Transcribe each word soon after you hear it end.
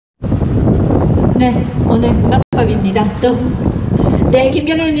네, 오늘 음악밥입니다. 또 네,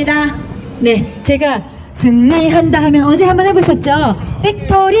 김경혜입니다. 네, 제가 승리한다 하면 어제 한번 해보셨죠?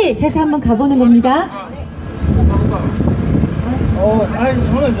 빅토리 해서 한번 가보는 겁니다. 아니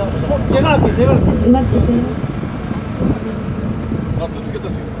잠깐만, 제가 할게. 음악 주세요. 아, 너 죽겠다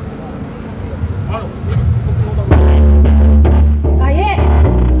지금. 아, 예!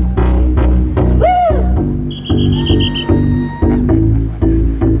 우!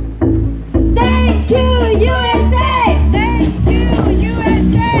 Thank you, USA! Thank you,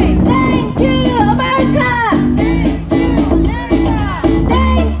 USA! Thank you, America!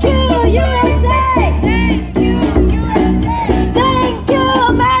 Thank you, USA! Thank you, USA! Thank you,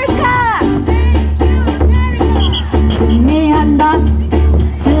 America! 승리한다,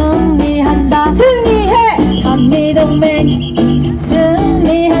 승리한다, 승리해! 한미동맹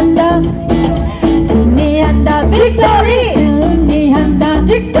승리한다, 승리한다, 빅토리! 승리한다,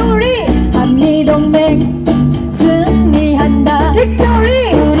 빅토리! 한미동맹 승리한다,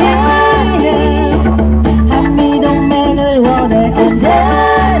 빅토리! 우리는 한미동맹을 원해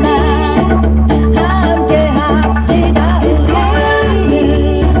언제나 함께 합시다.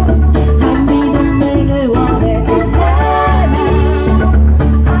 우리는 한미동맹을 원해 언제나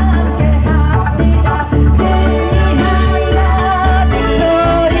함께 합시다. 승리한다,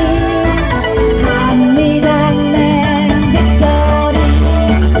 빅토리! 한미동맹 빅토리! 승리한다, 빅토리!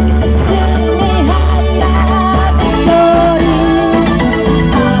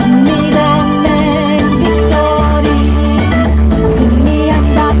 한미동맹 빅토리!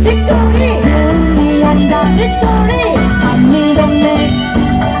 승리한다, 빅토리! 승리한다, 빅토리! 한미동맹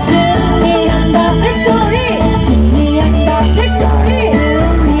승리한다, 빅토리! 승리한다, 빅토리!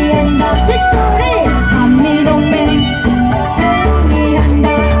 승리한다, 빅토리! 한미동맹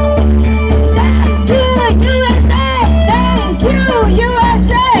승리한다. Thank you, USA! Thank you,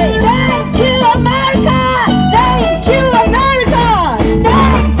 USA! Thank you, America! Thank you, America!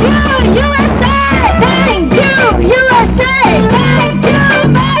 Thank you, USA! Thank you, USA! Thank you,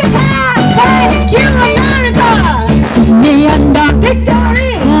 America! Thank you, America! 승리한다, 빅토리!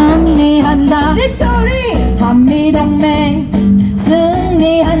 승리한다, 빅토리! 한미동맹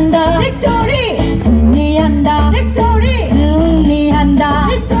승리한다, 빅토리! 승리한다, 빅토리! 승리한다,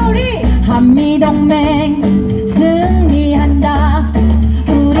 빅토리! 한미동맹 승리한다.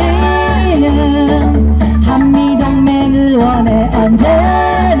 우리는 한미동맹을 원해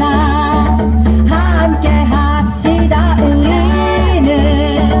언제나 함께 합시다. 우리는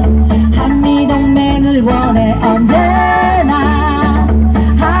한미동맹을 원해 언제나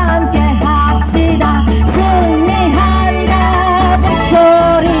함께 합시다. 승리한다,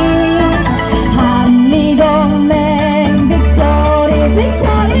 빅토리! 한미동맹 빅토리!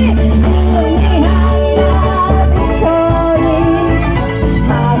 빅토리! 승리한다, 빅토리!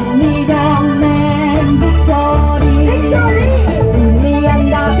 한미동맹 빅토리! 빅토리!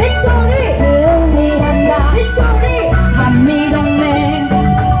 승리한다, 빅토리! 승리한다, 빅토리! 한미동맹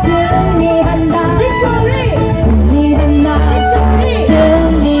승리한다, 빅토리! 승리한다, 빅토리!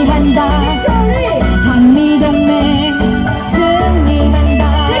 승리한다, 빅토리! 한미동맹 승리한다,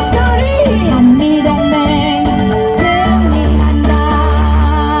 빅토리! 한미동맹 승리한다.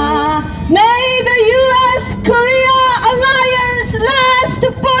 May the U.S.-Korea alliance last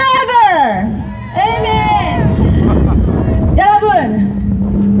forever. Amen. 여러분,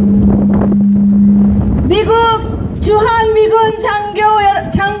 미국 주한미군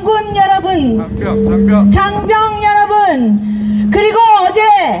장군 여러분, 장병 여러분, 그리고 어제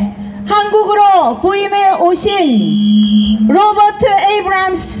한국으로 부임해 오신 로버트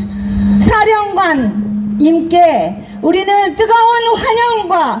에이브람스 사령관님께 우리는 뜨거운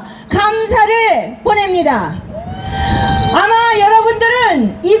환영과 감사를 보냅니다. 아마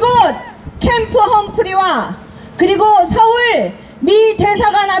여러분들은 이곳 캠프 험프리와 그리고 서울 미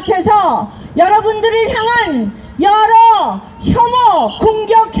대사관 앞에서 여러분들을 향한 여러 혐오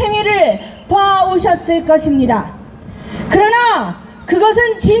공격 행위를 봐오셨을 것입니다. 그러나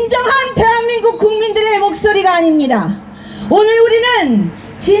그것은 진정한 대한민국 국민들의 목소리가 아닙니다. 오늘 우리는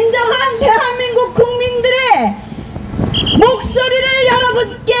진정한 대한민국 국민들의 목소리를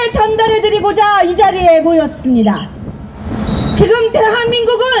여러분께 전달해드리고자 이 자리에 모였습니다. 지금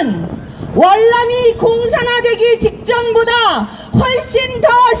대한민국은 월남이 공산화되기 직전보다 훨씬 더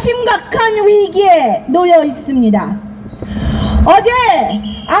심각한 위기에 놓여 있습니다. 어제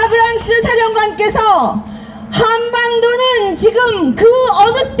아브람스 사령관께서 한반도는 지금 그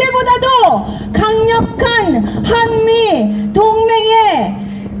어느 때보다도 강력한 한미 동맹의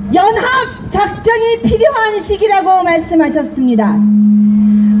연합 작전이 필요한 시기라고 말씀하셨습니다.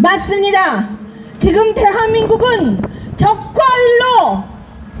 맞습니다. 지금 대한민국은 적과일로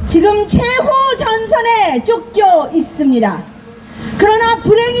지금 최후 전 전선에 쫓겨 있습니다. 그러나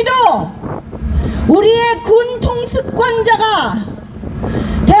불행히도 우리의 군 통수권자가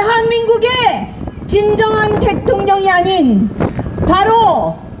대한민국의 진정한 대통령이 아닌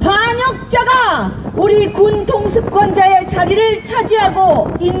바로 반역자가 우리 군 통수권자의 자리를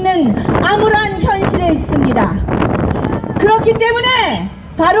차지하고 있는 암울한 현실에 있습니다. 그렇기 때문에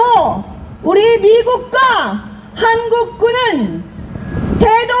바로 우리 미국과 한국군은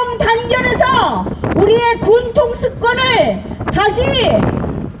대동단결해서 우리의 군 통수권을 다시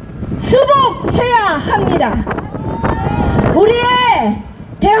수복해야 합니다. 우리의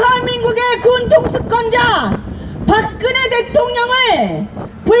대한민국의 군 통수권자 박근혜 대통령을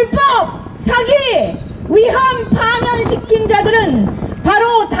불법 사기 위험 파면시킨 자들은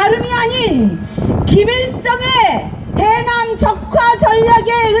바로 다름이 아닌 김일성의 대남 적화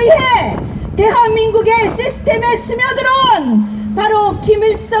전략에 의해 대한민국의 시스템에 스며들어온 바로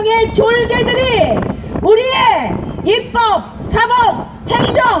김일성의 졸개들이 우리의 입법, 사법,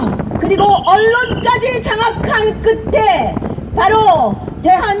 행정 그리고 언론까지 장악한 끝에 바로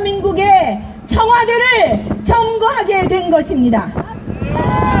대한민국의 청와대를 점거하게 된 것입니다.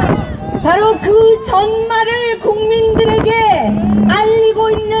 바로 그 전말을 국민들에게 알리고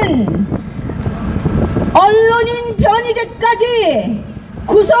있는 언론인 변희재까지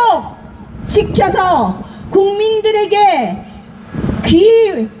구속시켜서 국민들에게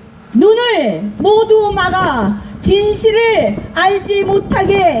귀, 눈을 모두 막아 진실을 알지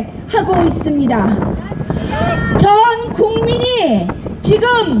못하게 하고 있습니다. 전 국민이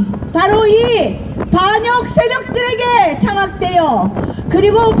지금 바로 이 반역 세력들에게 장악되어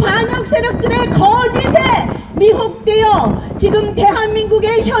그리고 반역 세력들의 거짓에 미혹되어 지금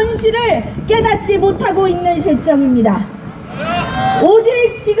대한민국의 현실을 깨닫지 못하고 있는 실정입니다.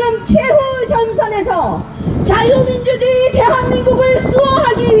 오직 지금 최후 전선에서 자유민주주의 대한민국을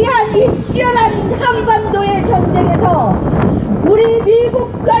수호하기 위한 이 치열한 한반도의 전쟁에서 우리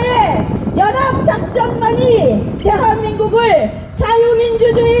미국과의 연합작전만이 대한민국을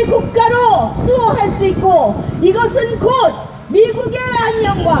자유민주주의 국가로 수호할 수 있고 이것은 곧 미국의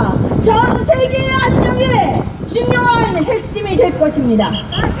안녕과 전 세계의 안녕의 중요한 핵심이 될 것입니다.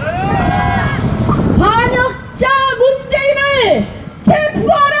 반역자 문재인을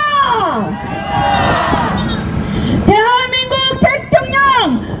체포하라! 대한민국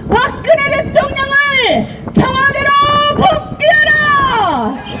대통령 박근혜 대통령을 청와대로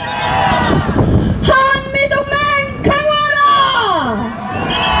복귀하라! 한미동맹 강화하라!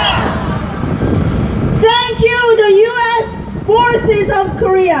 Thank you, the U.S. forces of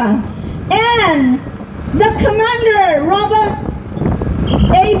Korea and the commander Robert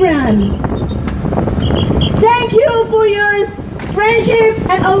Abrams. Thank you for your friendship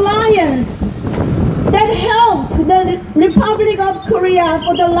and alliance that helped the Republic of Korea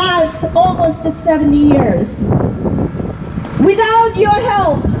for the last almost 70 years. Without your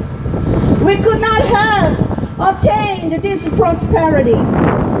help, we could not have obtained this prosperity.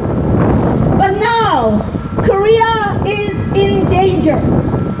 But now, Korea is in danger.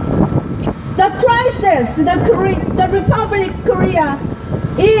 The crisis the Republic of Korea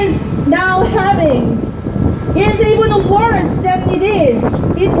is now having is even worse than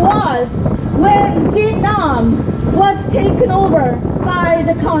it was when Vietnam was taken over by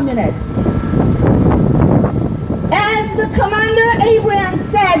the communists. As the Commander Abraham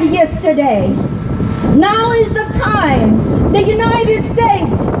said yesterday, now is the time the United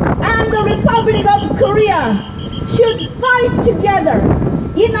States and the Republic of Korea should fight together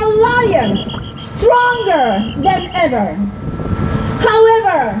in alliance stronger than ever.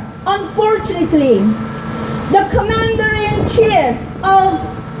 However, unfortunately, the Commander-in-Chief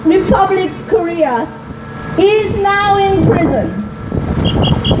of Republic Korea is now in prison.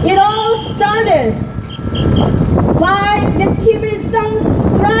 It all started by the Kim Il-sung's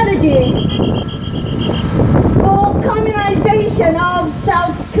strategy for communization of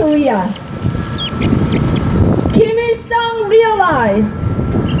South Korea. Kim Il-sung realized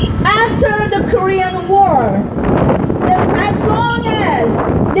after the Korean War that as long as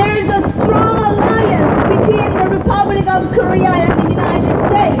there is a strong alliance between the Republic of Korea and the United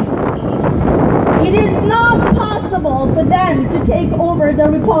States, it is not possible for them to take over the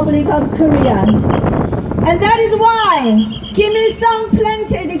Republic of Korea. And that is why Kim Il-sung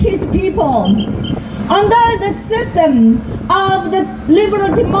planted his people under the system of the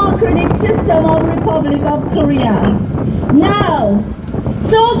liberal democratic system of Republic of Korea. Now,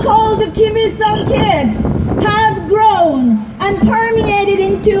 so-called Kim Il-sung kids have grown and permeated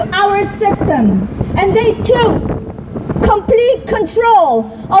into our system, and they took complete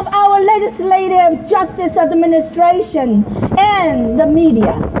control of our legislative justice administration and the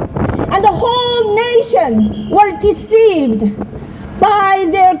media. and the whole nation were deceived by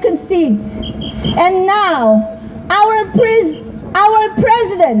their conceits. And now our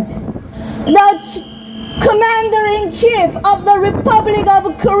president, the commander-in-chief of the Republic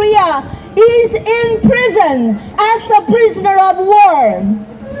of Korea, is in prison as the prisoner of war.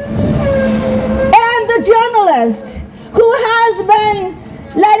 And the journalist who has been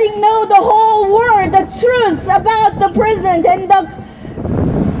letting know the whole world the truth about the president and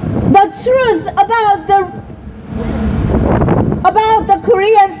the truth about the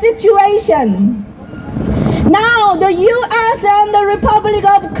Korean situation. Now the U.S. and the Republic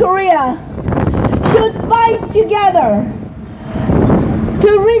of Korea should fight together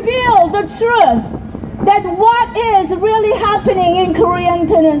to reveal the truth that what is really happening in Korean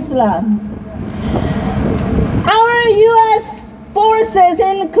Peninsula. Our U.S. forces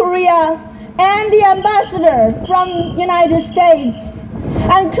in Korea and the ambassador from United States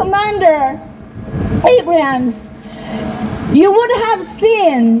and Commander Abrams, you would have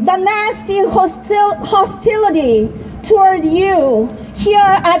seen the nasty hostility toward you here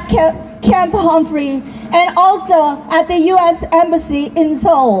at Camp Humphrey and also at the U.S. Embassy in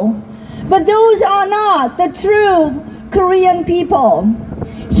Seoul. But those are not the true Korean people.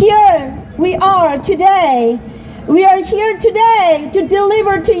 Here we are today. We are here today to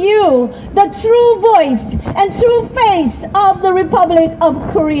deliver to you the true voice and true face of the Republic of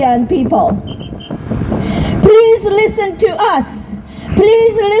Korean people. Please listen to us.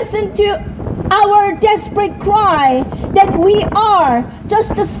 Please listen to our desperate cry that we are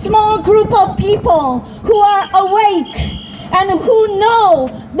just a small group of people who are awake and who know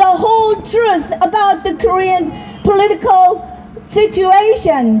the whole truth about the Korean political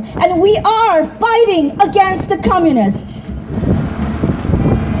situation, and we are fighting against the communists.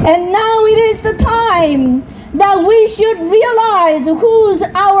 And now it is the time that we should realize who's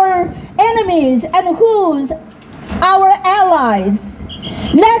our enemies and who's our allies.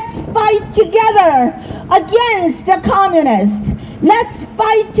 Let's fight together against the communists. Let's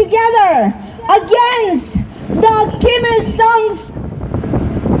fight together against the Kim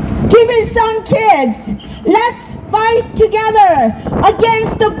Il-sung kids. Let's fight together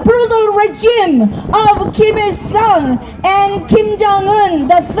against the brutal regime of Kim Il-sung and Kim Jong-un,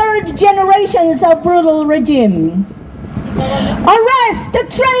 the third generations of brutal regime. Arrest the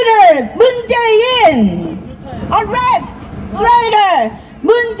traitor Moon Jae-in! Arrest traitor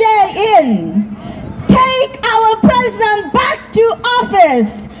Moon Jae-in! Take our president back to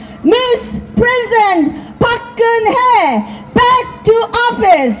office! Miss President Park Geun-hye, back to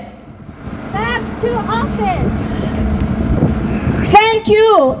office! Back to office. Thank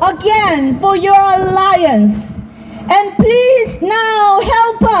you again for your alliance. And please now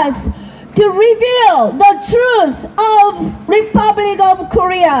help us to reveal the truth of Republic of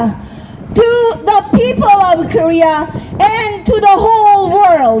Korea to the people of Korea and to the whole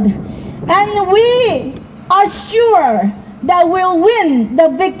world. And we are sure that we'll win the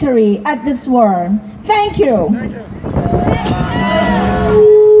victory at this war. Thank you.